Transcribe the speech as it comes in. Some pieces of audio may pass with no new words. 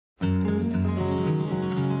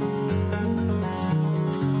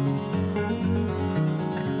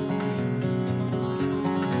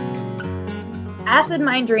Acid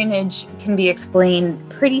mine drainage can be explained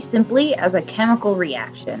pretty simply as a chemical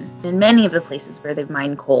reaction. In many of the places where they've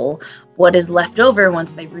mined coal, what is left over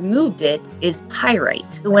once they've removed it is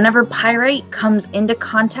pyrite. So whenever pyrite comes into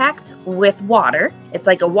contact with water, it's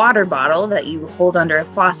like a water bottle that you hold under a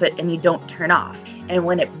faucet and you don't turn off. And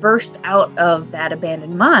when it bursts out of that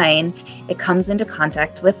abandoned mine, it comes into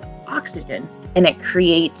contact with oxygen and it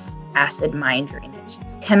creates acid mine drainage.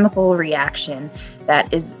 It's a chemical reaction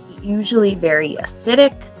that is usually very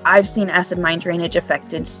acidic. I've seen acid mine drainage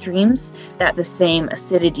affected streams that have the same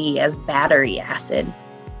acidity as battery acid.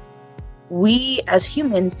 We as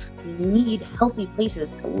humans need healthy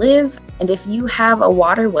places to live, and if you have a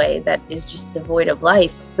waterway that is just devoid of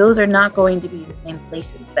life, those are not going to be the same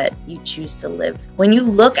places that you choose to live. When you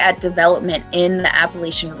look at development in the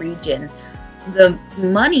Appalachian region, the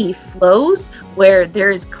money flows where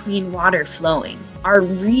there is clean water flowing. Our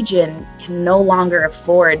region can no longer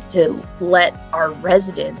afford to let our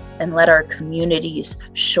residents and let our communities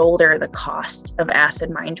shoulder the cost of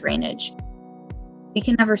acid mine drainage. We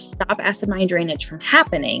can never stop acid mine drainage from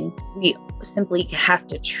happening. We simply have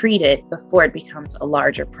to treat it before it becomes a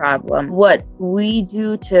larger problem. What we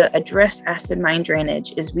do to address acid mine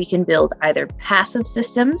drainage is we can build either passive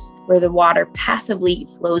systems where the water passively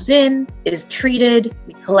flows in, is treated,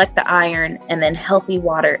 we collect the iron, and then healthy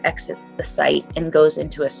water exits the site and goes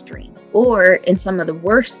into a stream. Or in some of the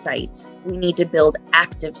worst sites, we need to build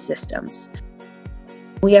active systems.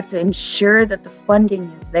 We have to ensure that the funding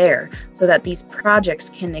is there so that these projects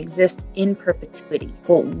can exist in perpetuity.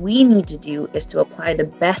 What we need to do is to apply the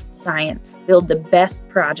best science, build the best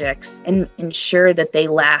projects, and ensure that they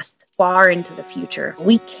last far into the future.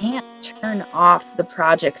 We can't turn off the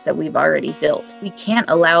projects that we've already built. We can't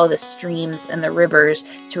allow the streams and the rivers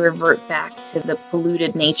to revert back to the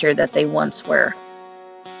polluted nature that they once were.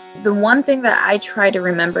 The one thing that I try to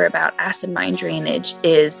remember about acid mine drainage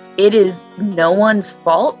is it is no one's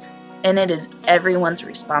fault and it is everyone's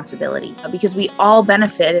responsibility, because we all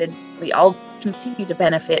benefited, we all continue to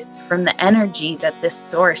benefit from the energy that this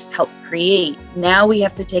source helped create. Now we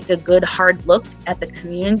have to take a good hard look at the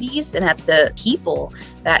communities and at the people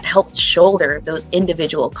that helped shoulder those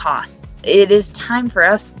individual costs. It is time for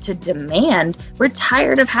us to demand. We're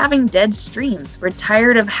tired of having dead streams. We're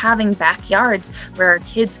tired of having backyards where our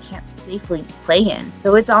kids can't safely play in.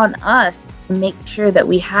 So it's on us to make sure that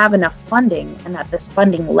we have enough funding and that this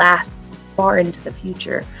funding lasts far into the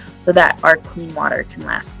future so that our clean water can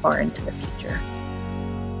last far into the future.